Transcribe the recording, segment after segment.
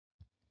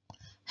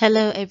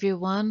Hello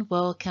everyone,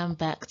 welcome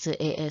back to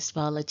AS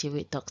Biology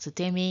with Dr.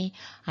 Demi.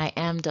 I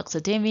am Dr.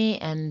 Demi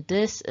and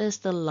this is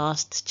the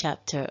last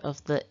chapter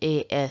of the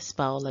AS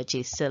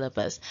Biology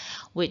syllabus,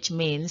 which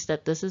means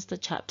that this is the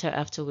chapter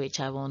after which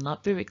I will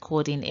not be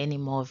recording any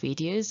more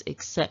videos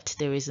except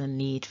there is a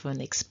need for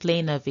an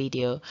explainer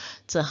video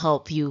to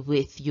help you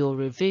with your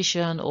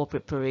revision or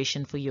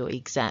preparation for your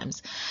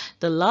exams.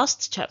 The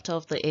last chapter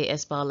of the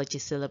AS Biology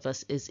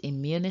syllabus is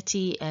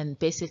immunity and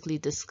basically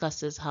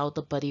discusses how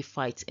the body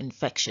fights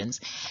infections.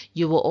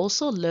 You will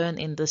also learn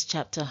in this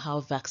chapter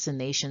how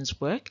vaccinations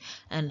work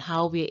and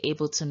how we are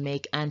able to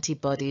make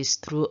antibodies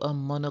through a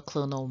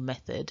monoclonal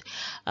method.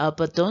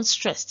 But don't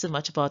stress too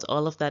much about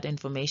all of that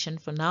information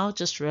for now.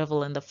 Just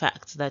revel in the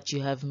fact that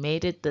you have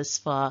made it this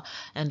far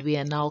and we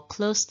are now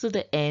close to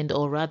the end,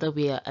 or rather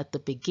we are at the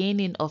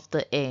beginning of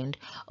the end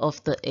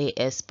of the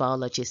AS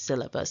Biology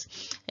syllabus.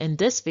 In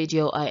this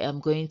video, I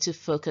am going to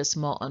focus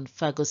more on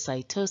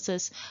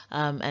phagocytosis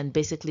and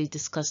basically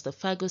discuss the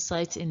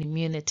phagocytes in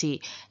immunity.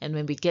 And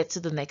when we get to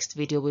the next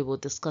video, we will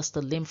discuss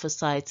the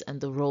lymphocytes and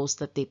the roles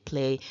that they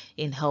play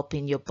in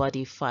helping your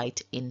body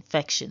fight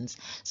infections.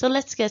 So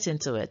let's get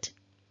into it.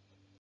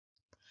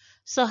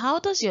 So how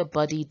does your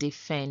body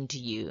defend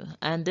you?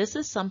 And this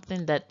is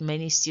something that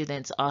many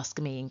students ask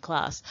me in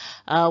class.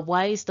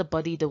 Why is the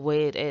body the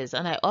way it is?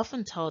 And I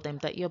often tell them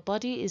that your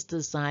body is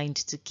designed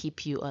to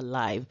keep you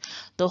alive.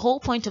 The whole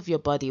point of your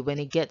body, when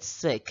it gets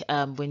sick,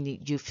 when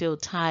you feel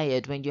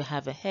tired, when you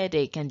have a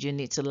headache and you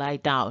need to lie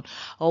down,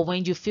 or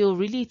when you feel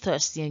really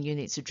thirsty and you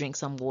need to drink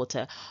some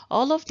water,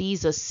 all of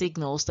these are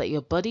signals that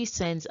your body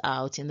sends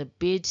out in a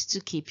bid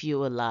to keep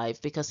you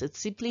alive, because it's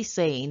simply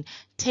saying,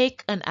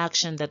 take an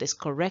action that is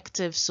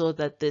corrective so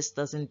that this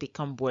doesn't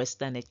become worse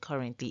than it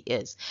currently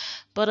is.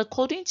 But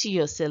according to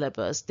your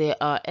syllabus, there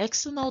are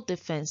external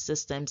defense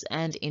systems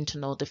and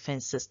internal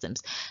defense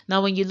systems.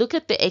 Now, when you look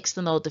at the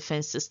external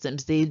defense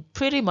systems, they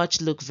pretty much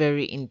look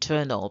very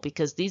internal,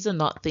 because these are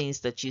not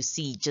things that you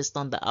see just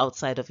on the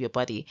outside of your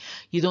body.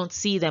 You don't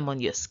see them on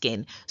your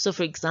skin. So,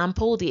 for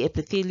example, the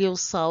epithelial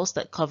cells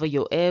that cover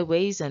your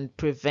airways and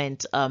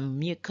prevent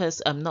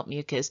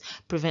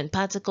prevent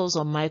particles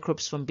or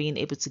microbes from being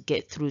able to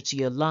get through to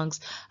your lungs.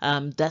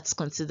 That's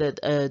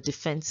considered a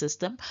defense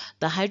system.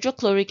 The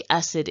hydrochloric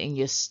acid in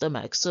your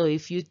stomach. So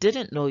if you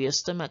didn't know, your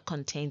stomach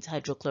contains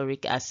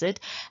hydrochloric acid,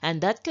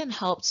 and that can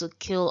help to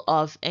kill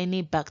off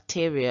any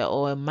bacteria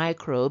or a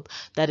microbe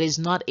that is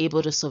not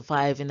able to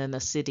survive in an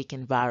acidic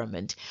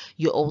environment.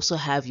 You also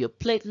have your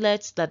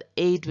platelets that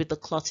aid with the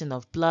clotting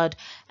of blood.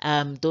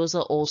 Those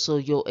are also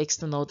your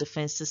external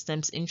defense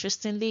systems,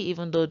 interestingly,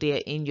 even though they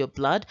are in your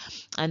blood.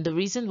 And the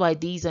reason why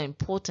these are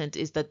important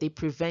is that they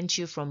prevent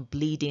you from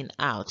bleeding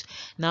out.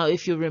 Now,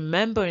 if you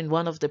remember in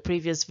one of the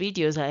previous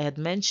videos, I had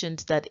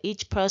mentioned that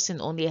each person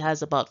only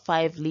has about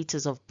 5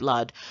 liters of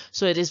blood.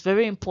 So it is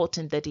very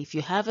important that if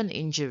you have an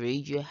injury,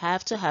 you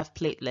have to have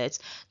platelets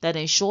that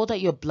ensure that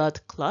your blood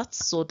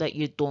clots so that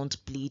you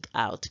don't bleed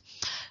out.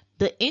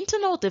 The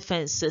internal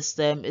defense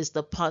system is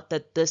the part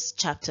that this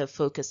chapter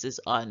focuses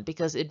on,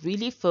 because it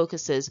really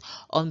focuses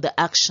on the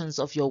actions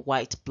of your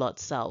white blood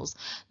cells.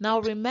 Now,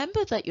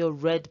 remember that your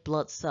red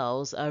blood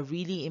cells are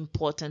really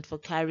important for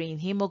carrying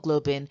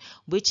hemoglobin,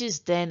 which is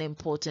then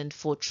important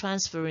for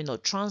transferring or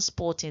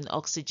transporting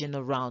oxygen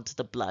around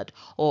the blood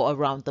or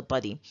around the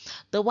body.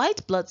 The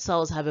white blood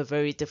cells have a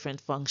very different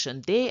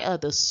function. They are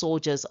the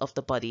soldiers of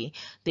the body.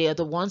 They are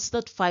the ones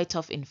that fight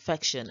off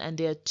infection, and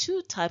there are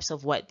two types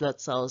of white blood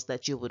cells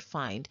that you would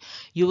find.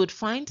 You would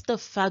find the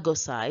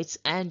phagocytes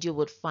and you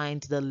would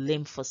find the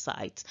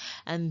lymphocytes.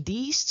 And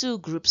these two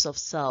groups of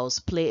cells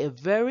play a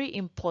very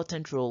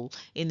important role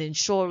in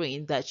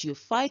ensuring that you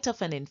fight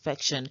off an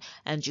infection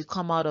and you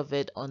come out of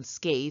it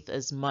unscathed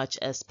as much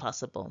as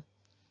possible.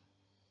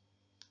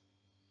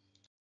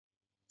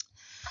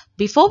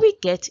 Before we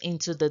get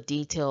into the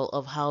detail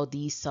of how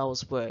these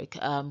cells work,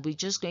 we're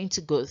just going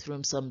to go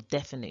through some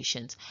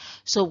definitions.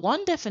 So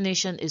one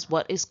definition is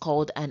what is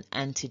called an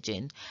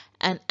antigen.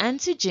 An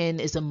antigen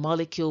is a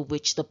molecule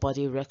which the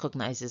body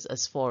recognizes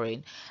as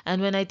foreign.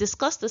 And when I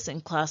discuss this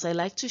in class, I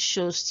like to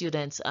show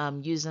students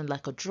using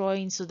like a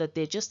drawing so that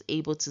they're just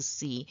able to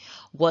see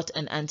what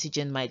an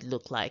antigen might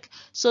look like.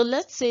 So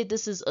let's say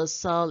this is a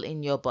cell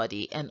in your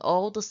body, and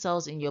all the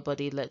cells in your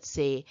body, let's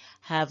say,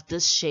 have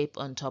this shape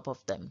on top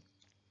of them.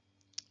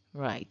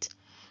 Right.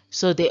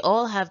 So they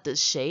all have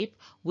this shape,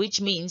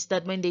 which means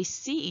that when they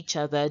see each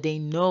other, they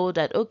know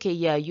that, okay,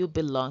 yeah, you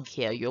belong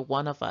here. You're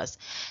one of us.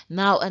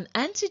 Now, an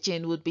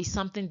antigen would be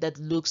something that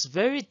looks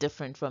very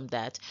different from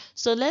that.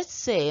 So let's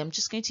say, I'm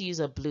just going to use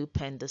a blue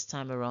pen this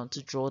time around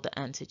to draw the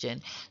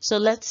antigen. So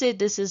let's say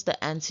this is the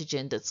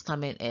antigen that's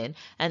coming in.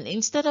 And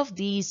instead of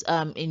these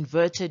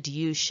inverted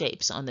U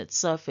shapes on its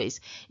surface,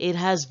 it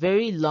has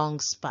very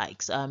long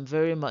spikes,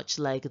 very much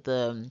like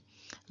the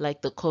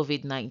like the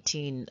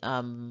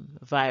COVID-19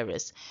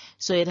 virus.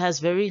 So it has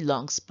very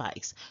long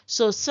spikes.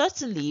 So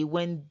certainly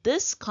when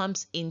this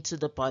comes into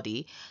the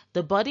body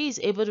is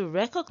able to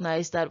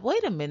recognize that,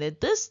 wait a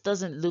minute, this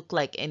doesn't look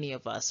like any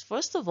of us.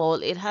 First of all,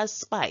 it has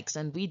spikes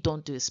and we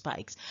don't do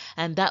spikes.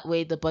 And that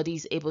way the body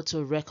is able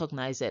to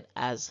recognize it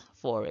as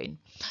foreign.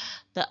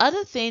 The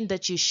other thing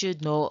that you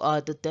should know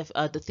are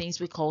the things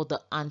we call the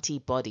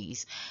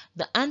antibodies.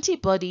 The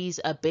antibodies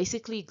are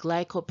basically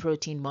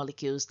glycoprotein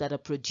molecules that are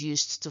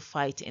produced to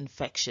fight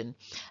infection.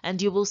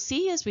 And you will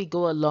see as we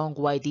go along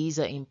why these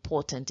are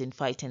important in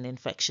fighting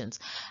infections.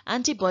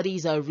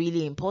 Antibodies are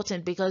really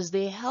important because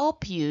they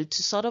help you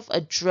to sort of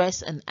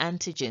address an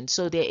antigen.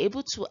 So they're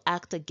able to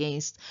act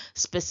against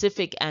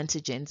specific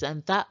antigens,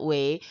 and that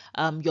way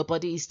your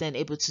body is then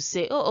able to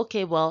say, oh,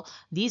 okay, well,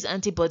 these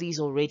antibodies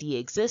already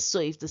exist. So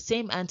if the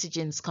same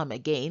antigens come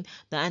again,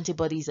 the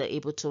antibodies are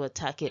able to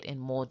attack it in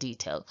more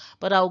detail.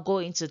 But I'll go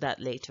into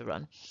that later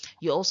on.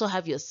 You also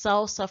have your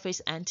cell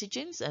surface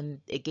antigens, and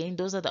again,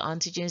 those are the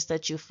antigens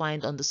that you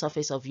find on the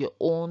surface of your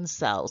own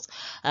cells,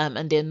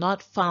 and they're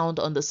not found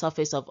on the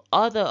surface of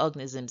other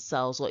organism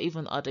cells or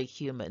even other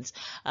humans.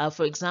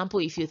 For example,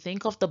 if you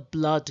think of the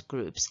blood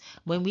groups,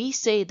 when we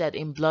say that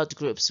in blood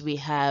groups we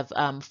have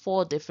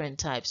 4 different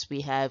types,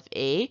 we have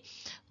A,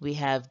 we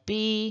have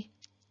B,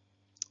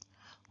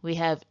 we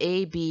have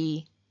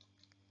AB,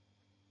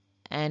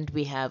 and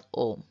we have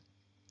O.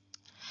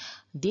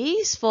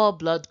 These 4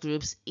 blood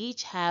groups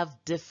each have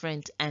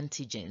different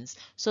antigens.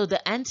 So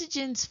the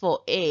antigens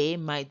for A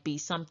might be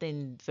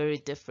something very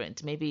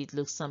different. Maybe it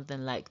looks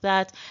something like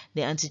that.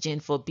 The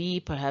antigen for B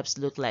perhaps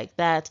look like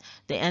that.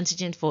 The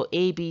antigen for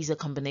AB is a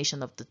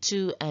combination of the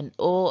two, and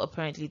O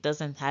apparently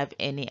doesn't have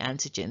any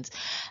antigens.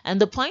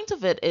 And the point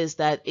of it is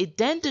that it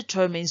then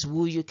determines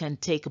who you can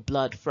take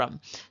blood from.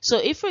 So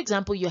if, for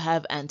example, you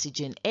have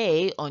antigen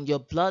A on your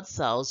blood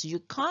cells, you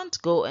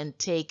can't go and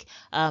take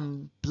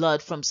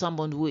blood from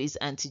someone who is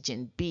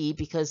antigen B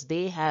because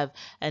they have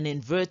an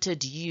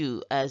inverted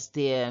U as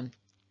their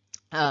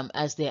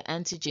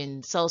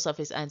antigen, cell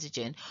surface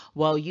antigen,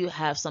 while you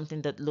have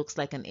something that looks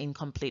like an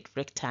incomplete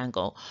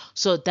rectangle.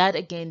 So that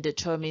again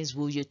determines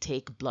who you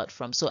take blood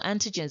from. So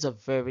antigens are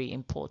very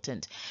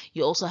important.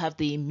 You also have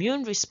the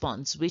immune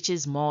response, which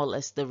is more or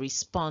less the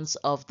response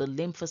of the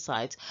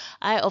lymphocytes.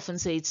 I often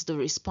say it's the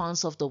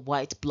response of the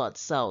white blood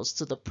cells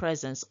to the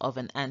presence of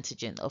an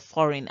antigen, a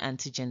foreign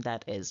antigen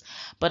that is.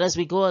 But as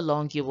we go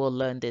along, you will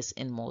learn this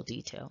in more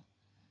detail.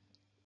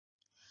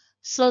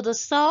 So the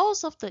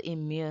cells of the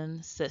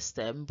immune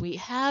system, we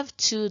have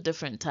 2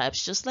 different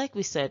types, just like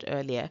we said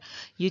earlier.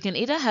 You can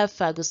either have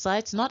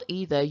phagocytes, not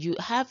either, you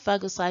have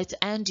phagocytes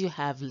and you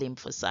have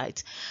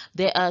lymphocytes.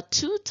 There are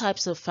 2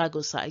 types of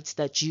phagocytes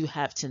that you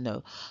have to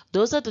know.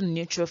 Those are the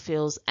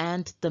neutrophils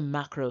and the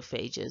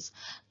macrophages.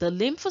 The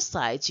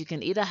lymphocytes, you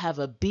can either have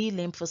a B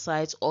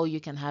lymphocyte or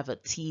you can have a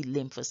T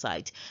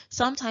lymphocyte.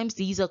 Sometimes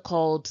these are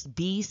called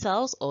B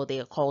cells or they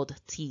are called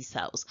T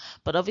cells.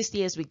 But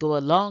obviously as we go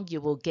along, you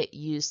will get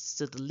used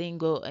to the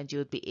lingo and you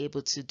would be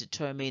able to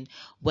determine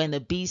when a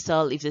B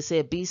cell, if they say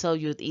a B cell,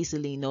 you would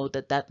easily know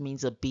that that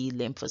means a B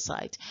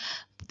lymphocyte.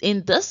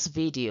 In this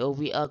video,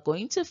 we are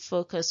going to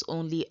focus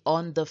only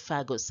on the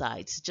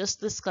phagocytes,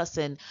 just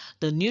discussing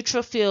the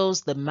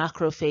neutrophils, the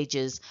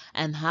macrophages,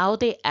 and how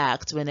they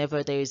act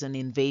whenever there is an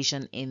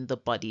invasion in the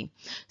body.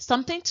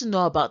 Something to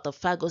know about the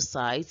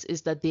phagocytes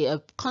is that they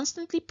are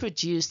constantly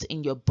produced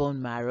in your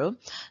bone marrow.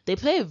 They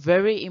play a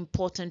very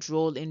important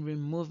role in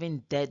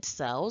removing dead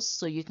cells,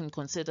 so you can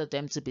consider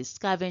them to be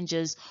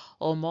scavengers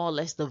or more or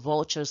less the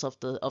vultures of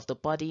the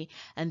body,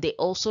 and they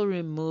also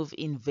remove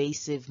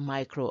invasive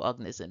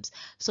microorganisms.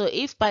 So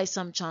if by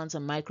some chance a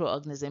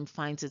microorganism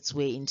finds its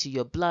way into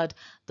your blood,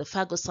 the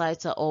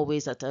phagocytes are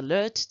always at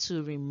alert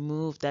to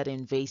remove that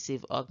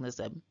invasive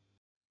organism.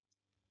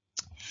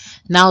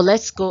 Now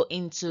let's go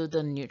into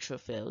the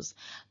neutrophils.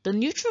 The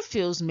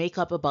neutrophils make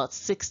up about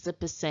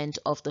 60%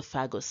 of the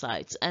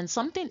phagocytes, and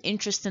something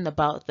interesting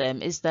about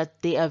them is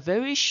that they are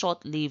very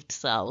short-lived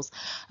cells,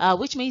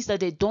 which means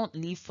that they don't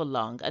live for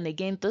long. And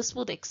again, this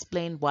would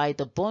explain why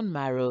the bone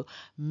marrow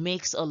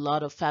makes a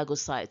lot of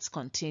phagocytes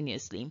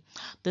continuously.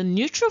 The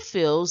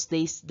neutrophils,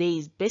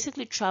 they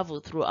basically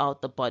travel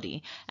throughout the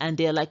body, and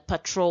they're like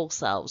patrol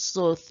cells.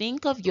 So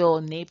think of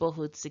your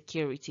neighborhood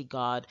security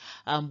guard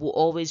who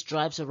always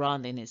drives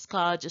around in his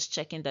car, just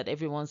checking that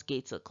everyone's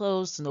gates are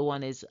closed, no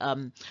one is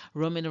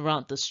roaming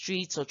around the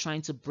streets or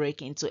trying to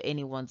break into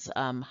anyone's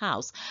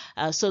house.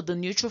 So the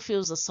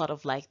neutrophils are sort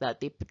of like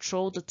that. They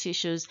patrol the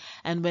tissues,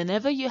 and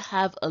whenever you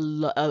have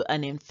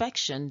an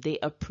infection, they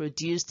are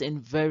produced in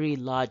very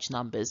large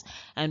numbers,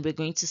 and we're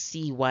going to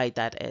see why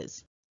that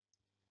is.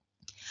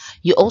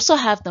 You also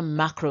have the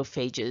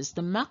macrophages.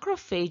 The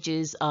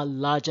macrophages are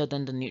larger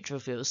than the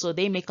neutrophils, so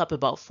they make up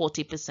about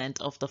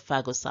 40% of the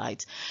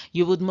phagocytes.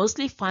 You would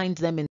mostly find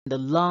them in the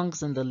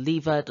lungs and the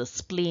liver, the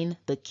spleen,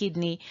 the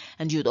kidney,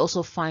 and you'd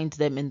also find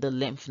them in the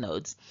lymph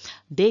nodes.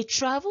 They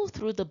travel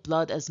through the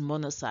blood as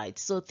monocytes.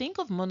 So think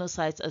of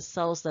monocytes as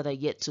cells that are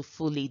yet to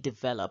fully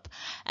develop.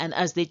 And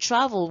as they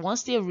travel,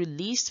 once they are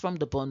released from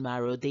the bone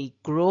marrow, they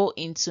grow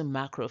into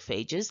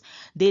macrophages.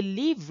 They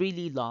live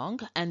really long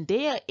and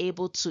they are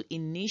able to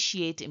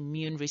initiate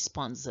immune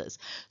responses.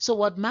 So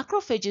what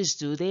macrophages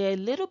do, they are a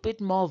little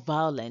bit more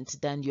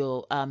violent than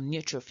your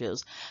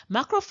neutrophils.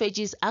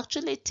 Macrophages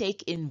actually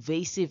take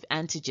invasive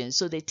antigens.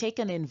 So they take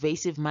an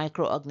invasive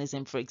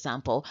microorganism, for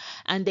example,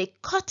 and they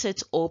cut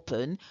it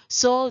open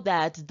so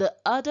that the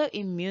other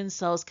immune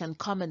cells can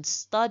come and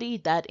study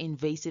that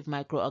invasive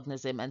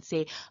microorganism and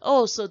say,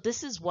 oh, so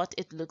this is what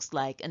it looks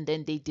like, and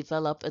then they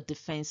develop a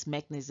defense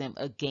mechanism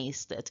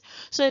against it.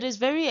 So it is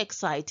very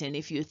exciting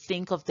if you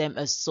think of them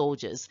as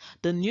soldiers.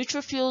 The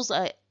neutrophils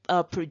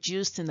are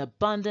produced in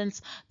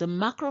abundance. The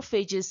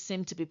macrophages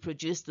seem to be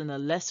produced in a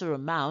lesser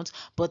amount,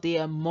 but they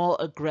are more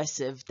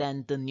aggressive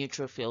than the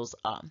neutrophils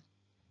are.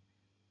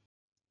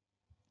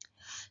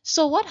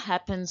 So what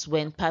happens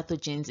when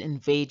pathogens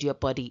invade your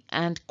body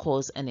and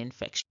cause an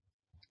infection?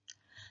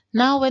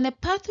 Now, when a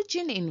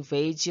pathogen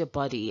invades your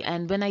body,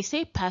 and when I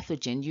say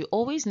pathogen, you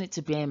always need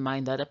to bear in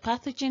mind that a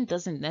pathogen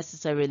doesn't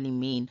necessarily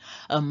mean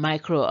a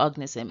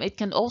microorganism. It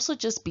can also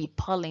just be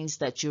pollens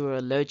that you're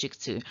allergic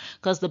to,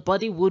 because the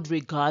body would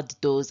regard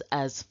those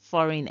as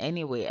foreign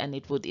anyway, and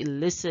it would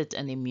elicit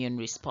an immune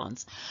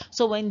response.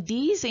 So when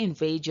these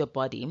invade your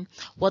body,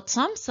 what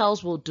some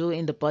cells will do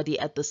in the body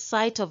at the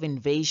site of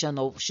invasion,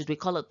 or should we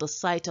call it the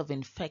site of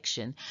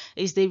infection,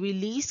 is they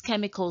release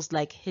chemicals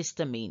like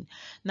histamine.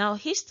 Now,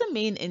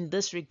 histamine in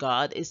this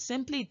regard is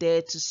simply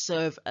there to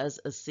serve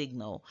as a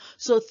signal.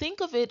 So think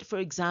of it, for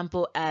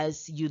example,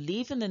 as you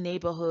live in a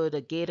neighborhood,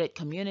 a gated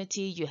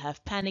community, you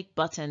have panic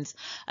buttons,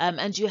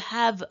 and you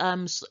have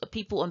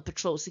people on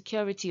patrol,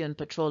 security on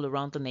patrol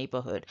around the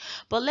neighborhood.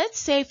 But let's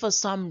say for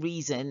some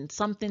reason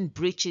something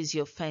breaches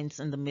your fence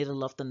in the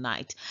middle of the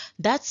night.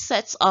 That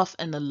sets off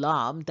an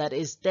alarm that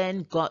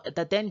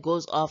then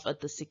goes off at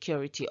the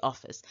security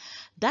office.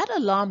 That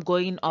alarm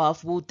going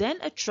off will then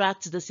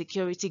attract the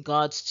security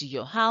guards to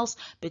your house,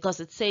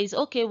 because it says,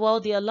 okay, well,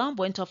 the alarm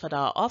went off at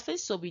our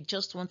office, so we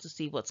just want to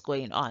see what's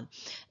going on.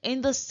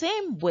 In the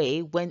same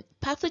way, when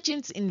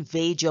pathogens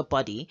invade your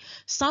body,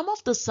 some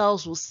of the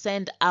cells will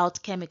send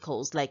out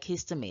chemicals like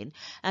histamine,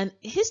 and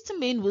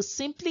histamine will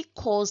simply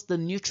cause the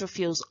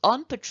neutrophils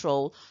on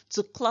patrol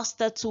to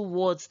cluster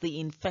towards the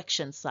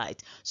infection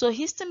site. So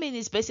histamine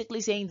is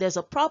basically saying there's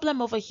a problem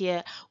over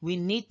here, we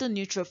need the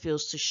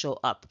neutrophils to show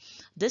up.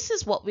 This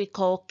is what we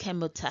call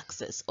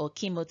chemotaxis or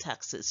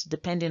chemotaxis,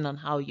 depending on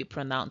how you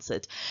pronounce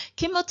it.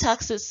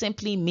 Chemotaxis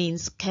simply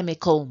means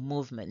chemical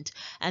movement,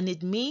 and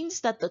it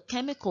means that the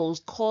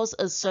chemicals cause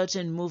a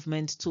certain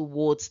movement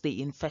towards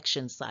the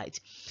infection site.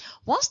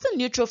 Once the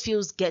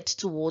neutrophils get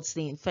towards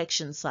the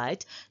infection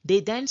site, they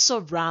then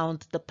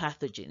surround the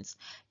pathogens.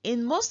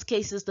 In most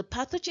cases, the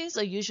pathogens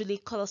are usually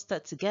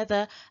clustered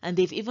together, and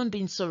they've even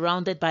been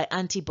surrounded by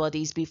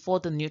antibodies before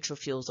the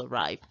neutrophils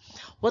arrive.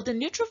 What the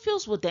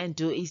neutrophils will then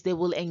do is they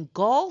will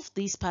engulf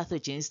these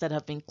pathogens that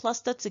have been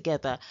clustered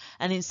together,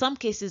 and in some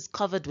cases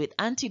covered with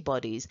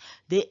antibodies.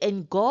 They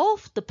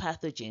engulf the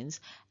pathogens,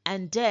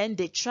 and then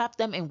they trap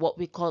them in what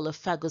we call a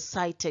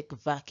phagocytic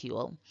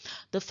vacuole.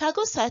 The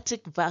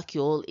phagocytic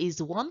vacuole is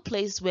one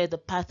place where the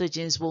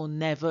pathogens will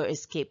never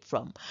escape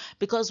from,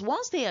 because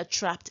once they are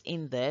trapped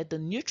in there, the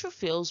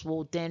neutrophils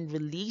will then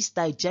release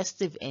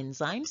digestive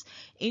enzymes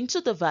into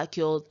the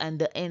vacuole, and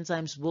the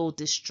enzymes will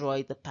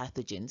destroy the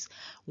pathogens.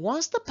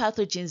 Once the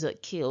pathogens are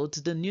killed,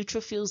 the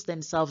neutrophils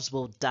themselves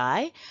will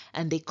die,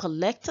 and they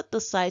collect at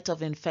the site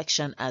of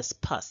infection as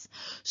pus.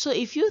 So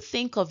if you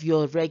think of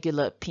your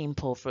regular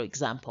pimple, for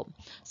example,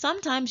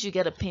 sometimes you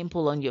get a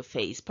pimple on your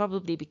face,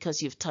 probably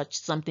because you've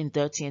touched something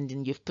dirty and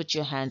then you've put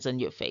your hands on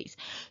your face.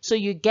 So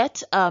you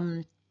get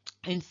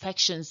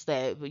infections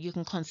there. You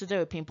can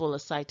consider a pimple a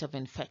site of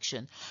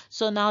infection.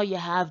 So now you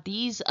have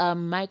these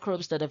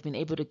microbes that have been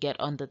able to get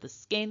under the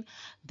skin.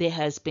 There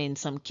has been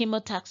some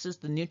chemotaxis.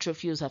 The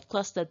neutrophils have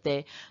clustered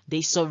there.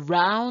 They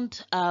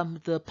surround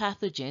the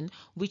pathogen,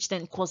 which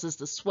then causes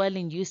the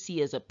swelling you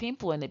see as a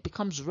pimple, and it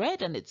becomes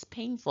red and it's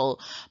painful.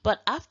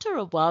 But after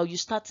a while, you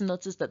start to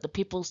notice that the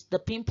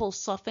pimple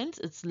softens,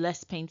 it's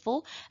less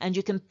painful, and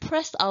you can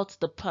press out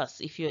the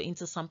pus if you're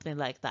into something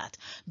like that.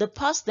 The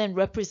pus then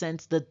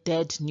represents the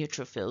dead neutrophils.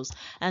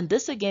 And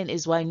this again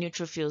is why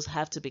neutrophils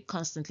have to be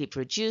constantly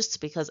produced,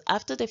 because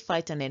after they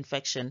fight an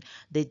infection,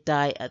 they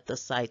die at the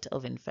site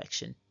of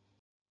infection.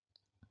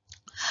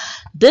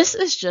 This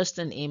is just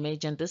an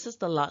image, and this is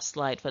the last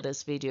slide for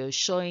this video,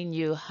 showing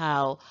you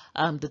how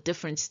the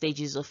different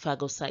stages of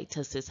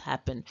phagocytosis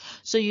happen.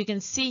 So you can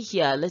see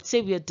here, let's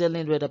say we are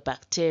dealing with a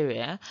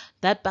bacteria.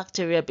 That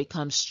bacteria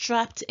becomes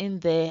trapped in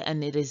there,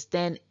 and it is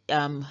then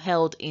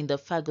held in the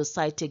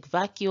phagocytic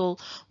vacuole,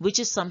 which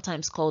is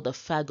sometimes called a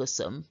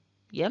phagosome.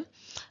 Yeah.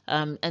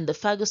 And the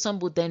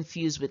phagosome would then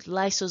fuse with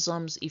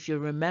lysosomes. If you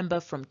remember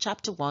from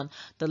chapter 1,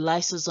 the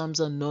lysosomes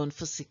are known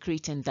for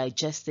secreting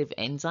digestive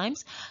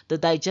enzymes. The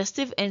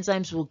digestive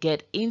enzymes will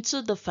get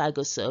into the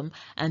phagosome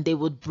and they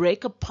would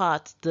break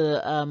apart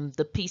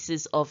the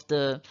pieces of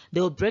they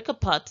will break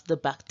apart the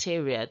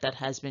bacteria that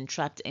has been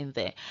trapped in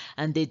there,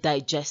 and they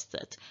digest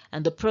it.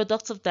 And the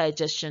products of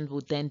digestion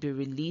would then be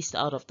released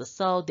out of the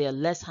cell. They are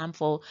less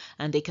harmful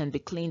and they can be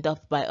cleaned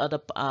up by other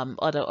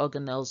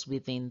organelles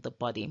within the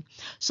body.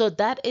 So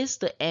that is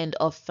the end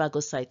of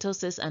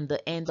phagocytosis and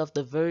the end of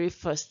the very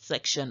first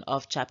section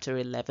of chapter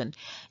 11.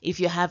 If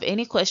you have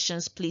any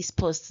questions, please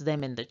post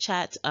them in the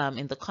chat,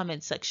 in the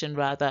comment section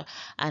rather,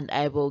 and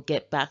I will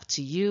get back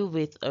to you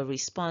with a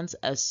response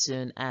as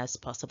soon as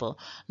possible.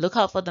 Look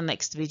out for the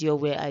next video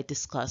where I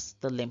discuss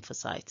the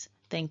lymphocytes.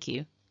 Thank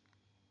you.